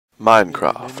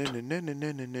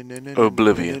Minecraft,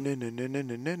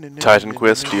 Oblivion, Titan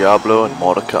Quest, Diablo, and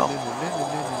more to come.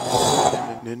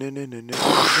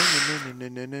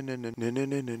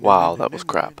 Wow, that was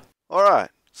crap. Alright,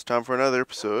 it's time for another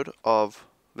episode of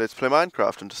Let's Play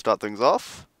Minecraft, and to start things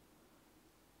off,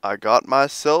 I got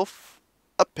myself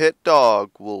a pet dog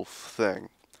wolf thing.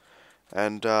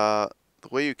 And the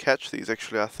way you catch these,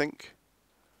 actually, I think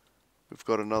we've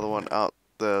got another one out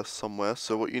there somewhere.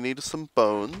 So what you need is some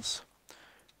bones,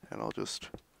 and I'll just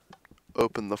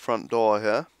open the front door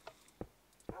here.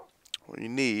 What you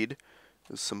need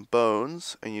is some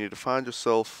bones, and you need to find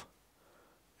yourself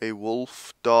a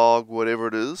wolf, dog, whatever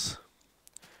it is.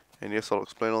 And yes, I'll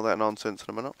explain all that nonsense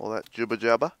in a minute, all that jibber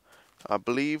jabber. I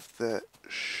believe there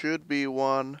should be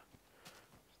one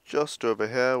just over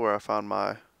here where I found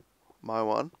my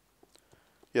one.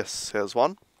 Yes, here's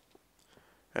one.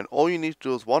 And all you need to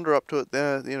do is wander up to it.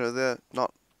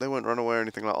 They won't run away or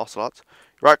anything like ocelots.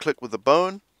 Right click with the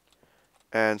bone,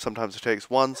 and sometimes it takes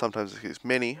one, sometimes it takes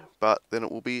many, but then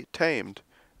it will be tamed.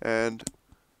 And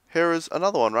here is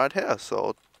another one right here, so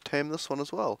I'll tame this one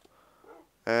as well.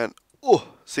 And oh,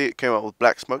 see, it came out with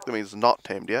black smoke. That means it's not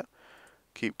tamed yet.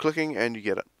 Keep clicking and you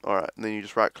get it. Alright, and then you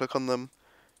just right click on them,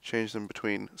 change them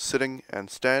between sitting and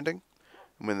standing.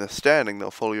 And when they're standing,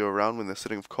 they'll follow you around. When they're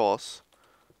sitting, of course,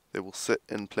 they will sit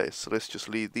in place. So let's just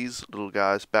lead these little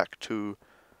guys back to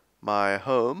my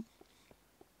home.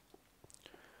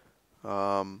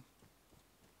 In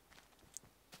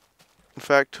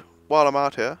fact, while I'm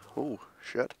out here, oh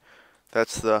shit,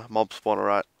 that's the mob spawner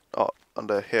right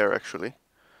under here actually.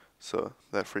 So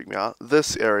that freaked me out.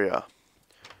 This area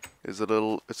is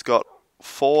it's got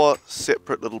 4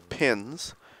 separate little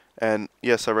pens, and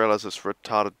yes, I realize it's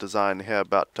retarded design here,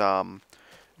 but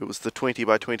it was the 20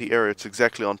 by 20 area. It's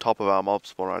exactly on top of our mob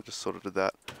spawner. I just sort of did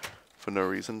that for no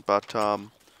reason, but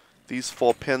these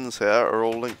 4 pens here are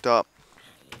all linked up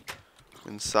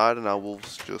inside, and our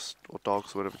wolves or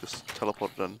dogs or whatever just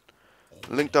teleported in.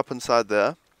 Linked up inside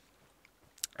there.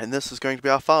 And this is going to be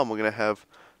our farm. We're going to have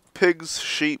pigs,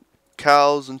 sheep,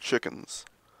 cows, and chickens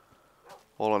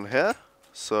all in here.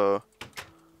 So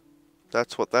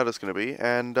that's what that is going to be.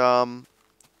 And to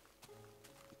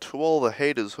all the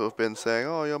haters who have been saying,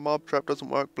 oh, your mob trap doesn't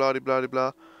work, blah blah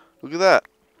blah, look at that.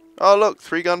 Oh look,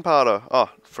 3 gunpowder.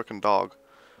 Oh, frickin' dog.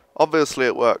 Obviously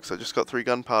it works. I just got 3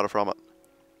 gunpowder from it.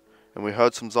 And we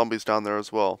heard some zombies down there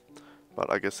as well,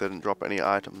 but I guess they didn't drop any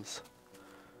items.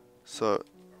 So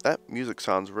that music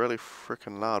sounds really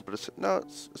freaking loud, but it's the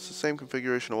same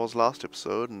configuration it was last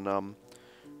episode, and it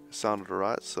sounded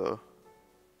alright. So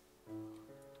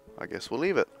I guess we'll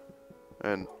leave it.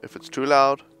 And if it's too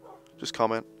loud, just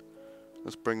comment.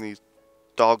 Let's bring these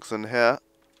dogs in here.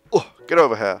 Oh, get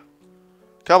over here!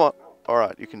 Come on. All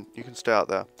right, you can stay out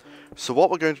there. So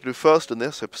what we're going to do first in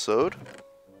this episode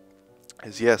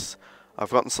is, yes,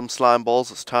 I've gotten some slime balls.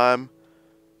 It's time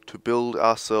to build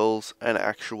ourselves an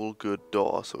actual good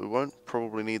door. So we won't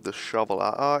probably need the shovel.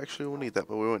 Actually we'll need that,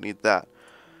 but we won't need that.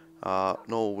 Nor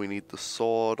will we need the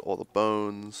sword or the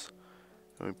bones.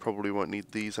 And we probably won't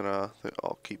need these in our thing.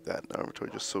 I'll keep that in our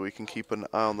inventory just so we can keep an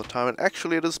eye on the time. And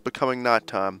actually it is becoming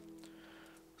nighttime,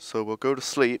 so we'll go to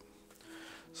sleep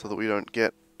so that we don't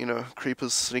get,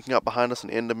 creepers sneaking up behind us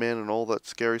and endermen and all that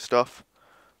scary stuff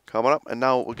coming up. And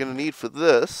now what we're going to need for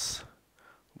this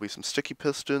will be some sticky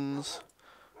pistons,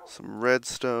 some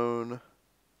redstone.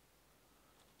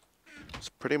 It's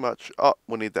pretty much,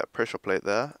 we'll need that pressure plate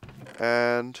there.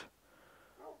 And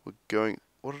we're going,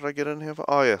 what did I get in here for?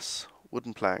 Oh yes,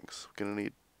 wooden planks. We're going to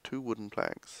need 2 wooden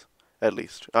planks, at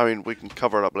least. I mean, we can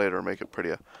cover it up later and make it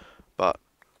prettier. But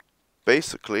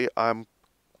basically, I'm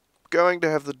going to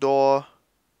have the door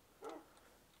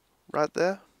right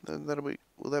there. Then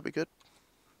will that be good?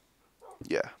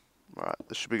 Yeah. Alright,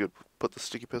 this should be good. Put the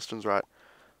sticky pistons right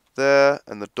there,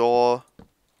 and the door,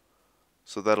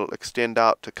 so that'll extend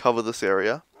out to cover this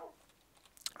area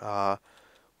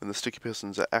when the sticky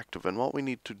pistons are active. And what we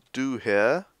need to do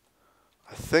here,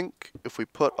 I think if we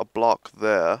put a block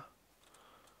there,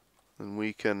 then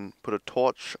we can put a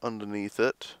torch underneath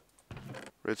it.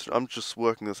 Redstone. I'm just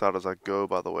working this out as I go,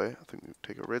 by the way. I think we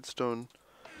take a redstone,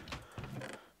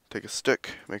 take a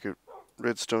stick, make a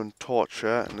redstone torch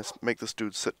here, and let's make this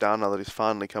dude sit down now that he's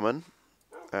finally come in.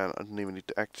 And I didn't even need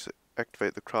to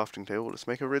activate the crafting table. Let's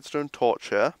make a redstone torch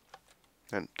here.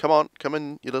 And come on, come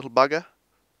in, you little bugger.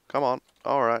 Come on.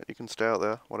 Alright, you can stay out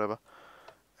there, whatever.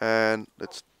 And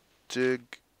let's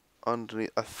dig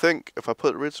underneath. I think if I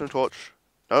put a redstone torch,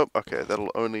 nope, okay,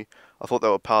 that'll only, I thought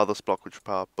that would power this block, which would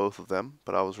power both of them,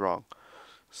 but I was wrong.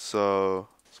 So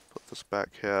let's put this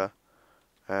back here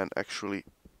and actually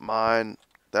mine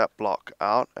that block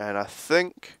out. And I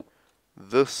think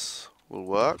this will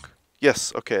work.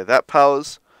 Yes, okay, that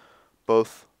powers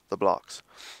both the blocks.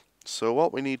 So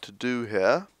what we need to do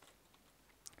here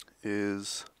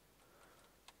is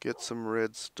get some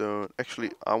redstone.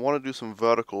 Actually, I want to do some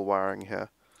vertical wiring here.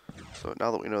 So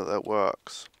now that we know that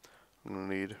works, I'm going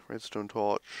to need redstone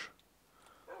torch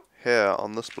here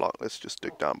on this block. Let's just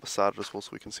dig down beside it as well so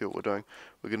we can see what we're doing.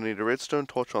 We're going to need a redstone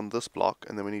torch on this block,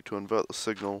 and then we need to invert the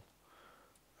signal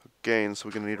again, so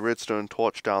we're going to need a redstone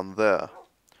torch down there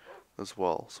as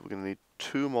well. So we're going to need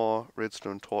 2 more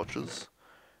redstone torches,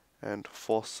 and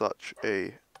for such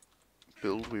a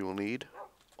build we will need...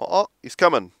 Oh, he's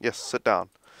coming! Yes, sit down.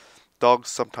 Dogs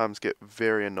sometimes get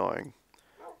very annoying,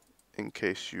 in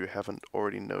case you haven't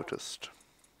already noticed.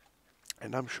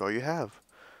 And I'm sure you have.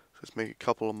 Let's make a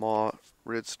couple of more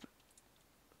redstone...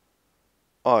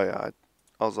 Oh yeah,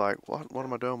 I was like, what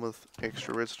am I doing with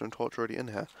extra redstone torch already in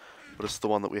here? But it's the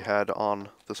one that we had on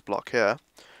this block here.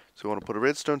 So we want to put a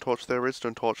redstone torch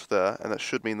there, and that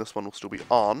should mean this one will still be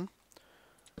on.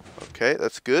 Okay,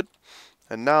 that's good.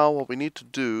 And now what we need to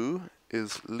do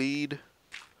is lead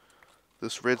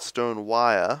this redstone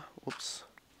wire, whoops,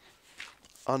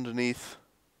 underneath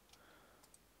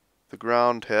the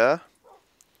ground here,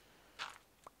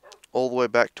 all the way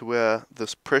back to where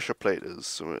this pressure plate is.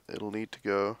 So it'll need to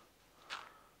go,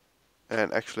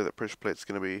 and actually that pressure plate's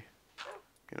going to be,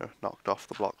 knocked off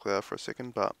the block there for a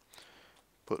second, but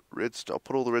I'll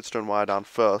put all the redstone wire down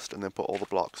first, and then put all the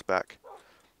blocks back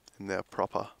in their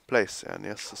proper place. And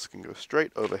yes, this can go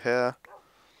straight over here,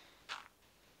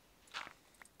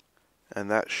 and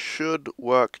that should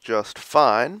work just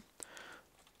fine.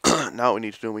 Now what we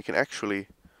need to do, we can actually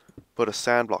put a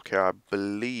sand block here. I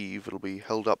believe it'll be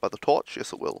held up by the torch.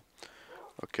 Yes, it will.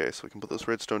 Okay, so we can put this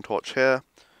redstone torch here,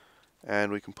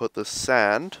 and we can put this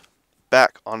sand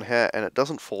back on here, and it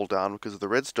doesn't fall down because of the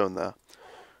redstone there,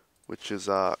 which is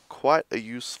quite a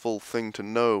useful thing to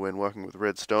know when working with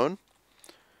redstone,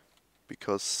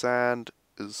 because sand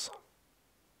is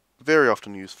very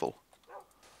often useful.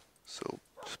 So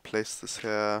just place this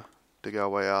here, dig our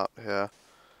way out here,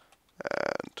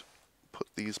 and put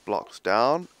these blocks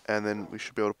down, and then we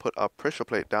should be able to put our pressure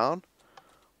plate down,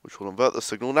 which will invert the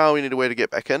signal. Now we need a way to get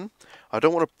back in. I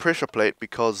don't want a pressure plate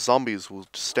because zombies will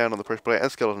just stand on the pressure plate,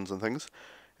 and skeletons and things,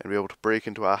 and be able to break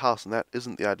into our house, and that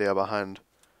isn't the idea behind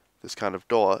this kind of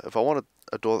door. If I wanted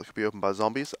a door that could be opened by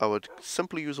zombies, I would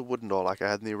simply use a wooden door like I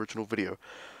had in the original video.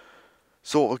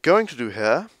 So what we're going to do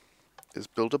here is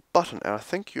build a button, and I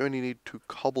think you only need 2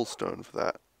 cobblestone for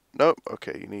that. Nope,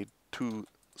 okay, you need 2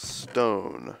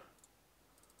 stone.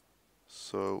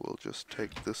 So we'll just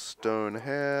take this stone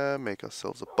here, make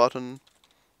ourselves a button.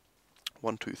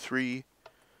 1, 2, 3.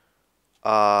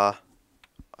 I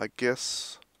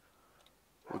guess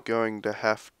we're going to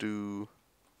have to...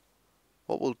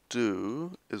 What we'll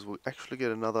do is we'll actually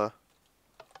get another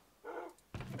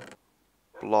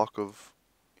block of,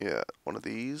 one of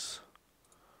these.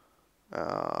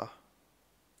 Yeah,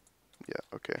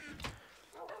 okay.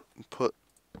 Put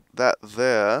that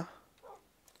there,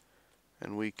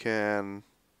 and we can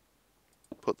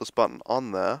put this button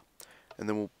on there, and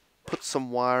then we'll put some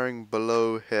wiring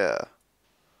below here.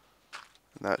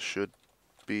 And that should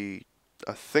be,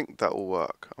 I think that will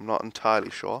work. I'm not entirely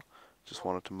sure. Just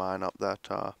wanted to mine up that,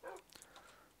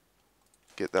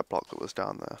 get that block that was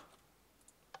down there.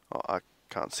 Oh, I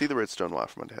can't see the redstone wire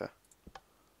from under here.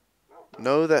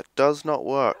 No, that does not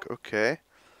work. Okay.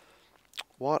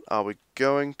 What are we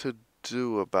going to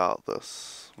do about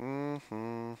this?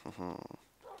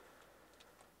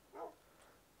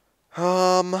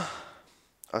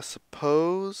 I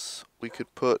suppose we could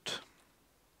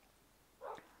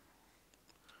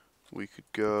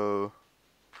go...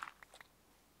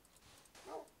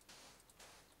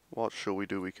 What shall we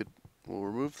do? We'll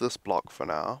remove this block for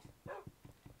now.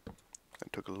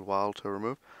 It took a little while to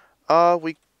remove.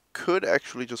 We could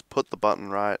actually just put the button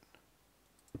right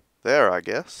there, I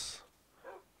guess.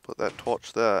 Put that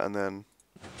torch there, and then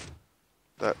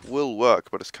that will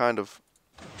work, but it's kind of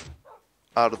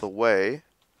out of the way.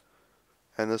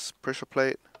 And this pressure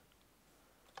plate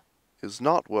is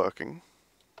not working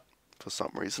for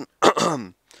some reason.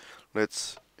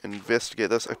 Let's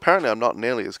investigate this. Apparently I'm not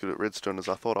nearly as good at redstone as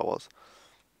I thought I was.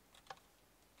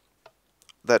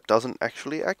 That doesn't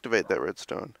actually activate that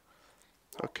redstone.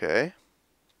 Okay.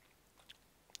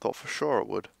 Thought for sure it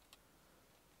would.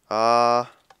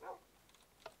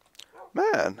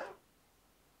 Man.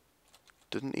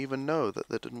 Didn't even know that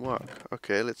didn't work.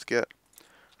 Okay, let's get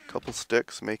a couple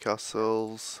sticks, make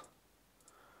ourselves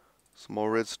some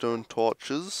more redstone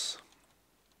torches.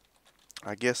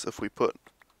 I guess if we put,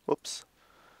 whoops,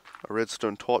 a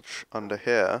redstone torch under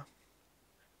here,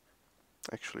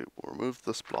 Actually, we'll remove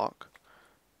this block,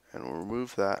 and we'll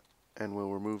remove that, and we'll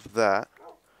remove that,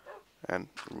 and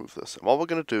remove this. And what we're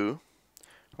going to do,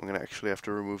 I'm going to actually have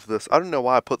to remove this. I don't know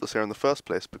why I put this here in the first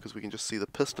place, because we can just see the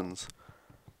pistons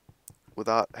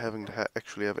without having to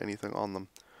actually have anything on them.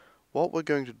 What we're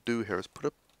going to do here is put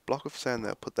a block of sand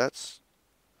there, put that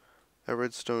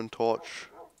redstone torch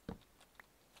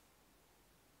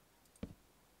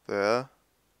there.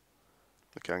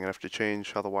 Okay, I'm going to have to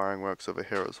change how the wiring works over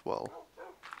here as well.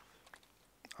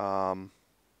 Yeah,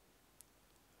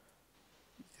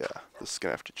 this is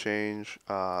going to have to change.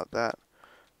 That.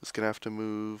 This is going to have to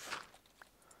move.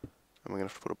 And we're going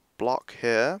to have to put a block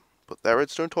here. Put that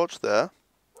redstone torch there.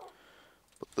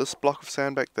 Put this block of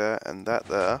sand back there and that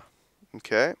there.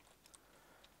 Okay.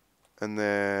 And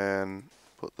then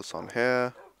put this on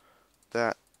here.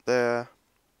 That there.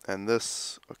 And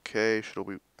this. Okay, should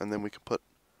we... And then we can put...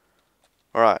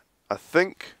 Alright, I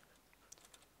think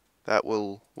that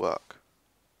will work.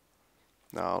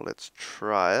 Now let's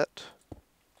try it.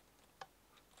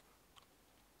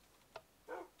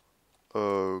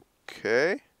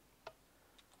 Okay.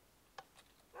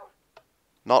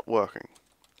 Not working.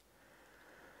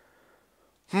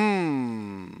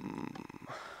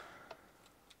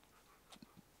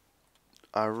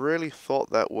 I really thought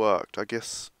that worked. I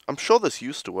guess... I'm sure this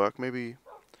used to work. Maybe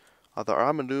either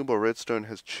I'm a noob or redstone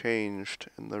has changed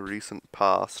in the recent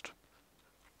past.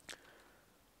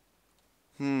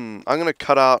 I'm going to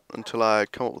cut out until I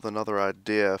come up with another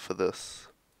idea for this.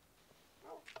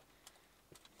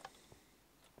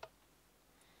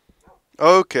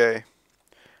 Okay.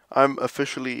 I'm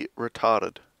officially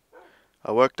retarded.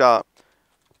 I worked out...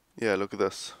 Yeah, look at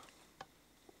this.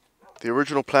 The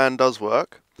original plan does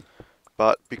work,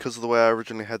 but because of the way I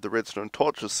originally had the redstone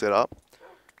torches set up,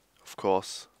 of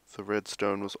course, the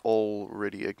redstone was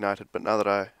already ignited, but now that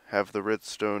I have the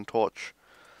redstone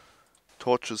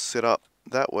torches set up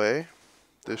that way,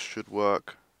 this should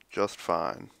work just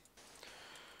fine.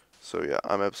 So yeah,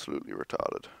 I'm absolutely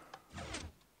retarded.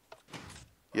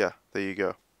 Yeah, there you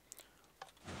go.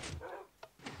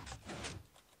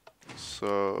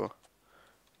 So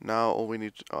now all we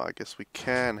need to, I guess we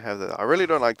can have that. I really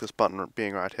don't like this button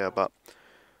being right here, but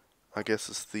I guess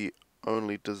it's the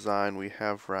only design we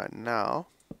have right now.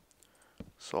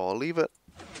 So I'll leave it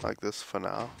like this for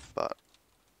now, but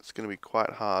it's going to be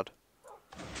quite hard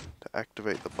to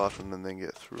activate the button and then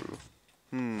get through.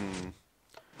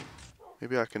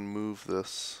 Maybe I can move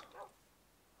this.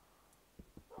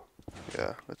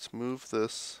 Yeah, let's move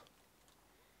this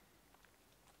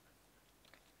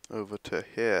over to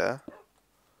here.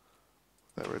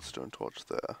 That redstone torch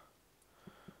there.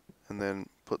 And then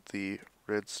put the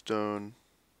redstone,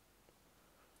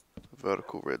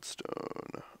 vertical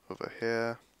redstone over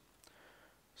here.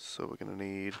 So we're going to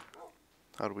need,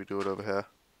 how do we do it over here?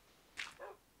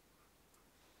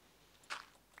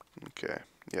 Okay,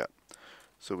 yeah.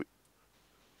 So we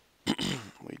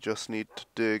we just need to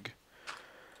dig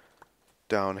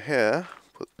down here,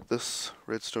 put this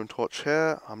redstone torch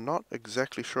here. I'm not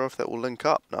exactly sure if that will link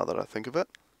up now that I think of it,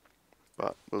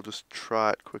 but we'll just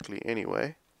try it quickly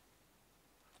anyway.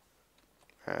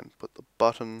 And put the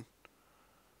button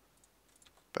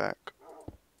back.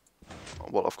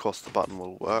 Well, of course the button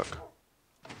will work,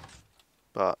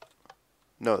 but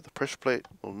no, the pressure plate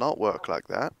will not work like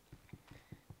that.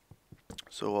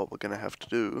 So what we're going to have to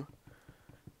do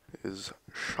is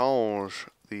change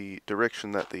the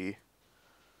direction that the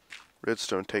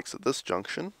redstone takes at this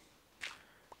junction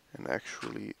and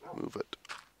actually move it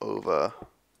over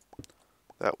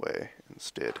that way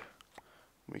instead.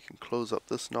 We can close up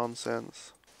this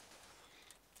nonsense,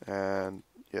 and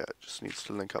yeah, it just needs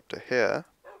to link up to here.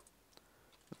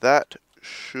 That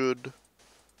should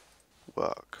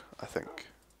work, I think.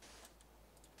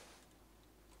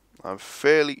 I'm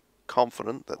fairly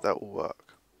confident that that will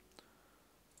work.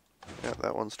 Yeah,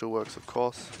 that one still works, of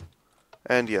course.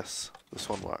 And yes, this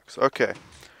one works. Okay,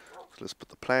 so let's put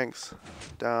the planks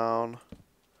down.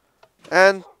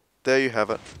 And there you have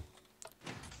it.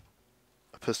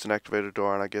 A piston activated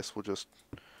door, and I guess we'll just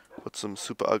put some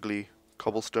super ugly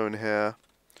cobblestone here.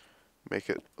 Make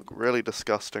it look really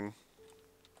disgusting.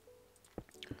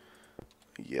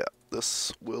 Yeah,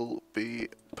 this will be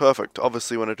perfect.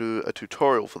 Obviously, when I do a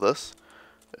tutorial for this,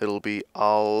 it'll be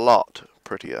a lot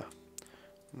prettier.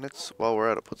 Let's, while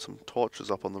we're at it, put some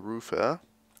torches up on the roof here.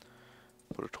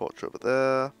 Put a torch over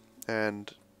there,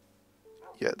 and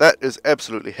yeah, that is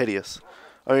absolutely hideous.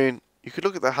 I mean, you could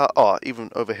look at the house. Oh, even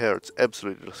over here, it's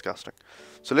absolutely disgusting.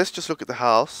 So let's just look at the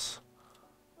house,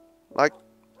 like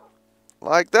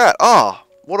that. Ah,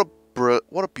 what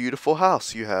a beautiful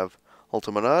house you have,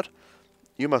 Ultima Nerd.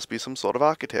 You must be some sort of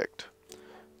architect.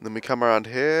 Then we come around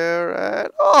here and...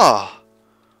 oh!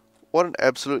 What an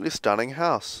absolutely stunning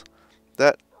house.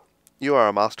 You are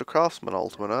a master craftsman,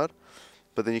 Ultima Nerd.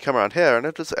 But then you come around here and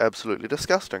it is absolutely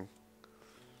disgusting.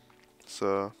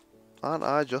 So, aren't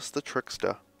I just the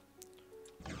trickster?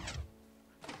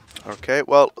 Okay,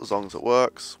 well, as long as it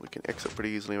works, we can exit pretty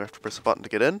easily. We have to press a button to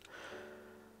get in.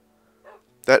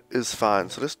 That is fine.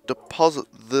 So let's deposit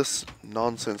this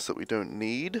nonsense that we don't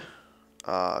need.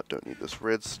 Don't need this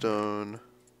redstone.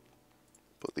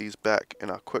 Put these back in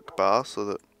our quick bar so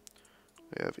that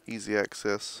we have easy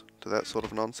access to that sort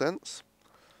of nonsense.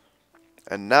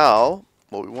 And now,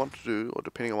 what we want to do, or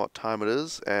depending on what time it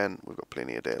is, and we've got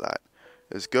plenty of daylight,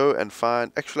 is go and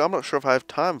find... actually, I'm not sure if I have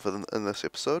time for them in this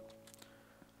episode.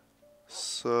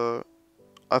 So,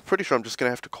 I'm pretty sure I'm just going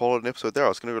to have to call it an episode there. I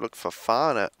was going to go look for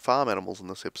farm animals in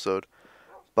this episode.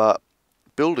 But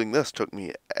building this took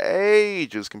me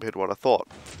ages compared to what I thought.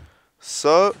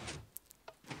 So,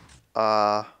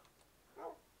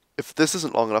 if this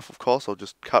isn't long enough, of course, I'll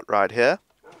just cut right here.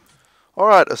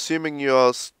 Alright, assuming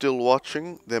you're still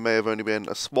watching, there may have only been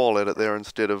a small edit there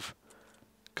instead of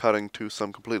cutting to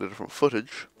some completely different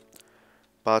footage.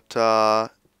 But,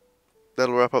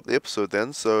 that'll wrap up the episode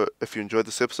then. So, if you enjoyed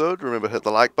this episode, remember to hit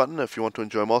the like button. If you want to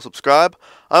enjoy more, subscribe.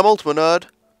 I'm Ultima Nerd.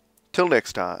 Till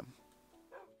next time.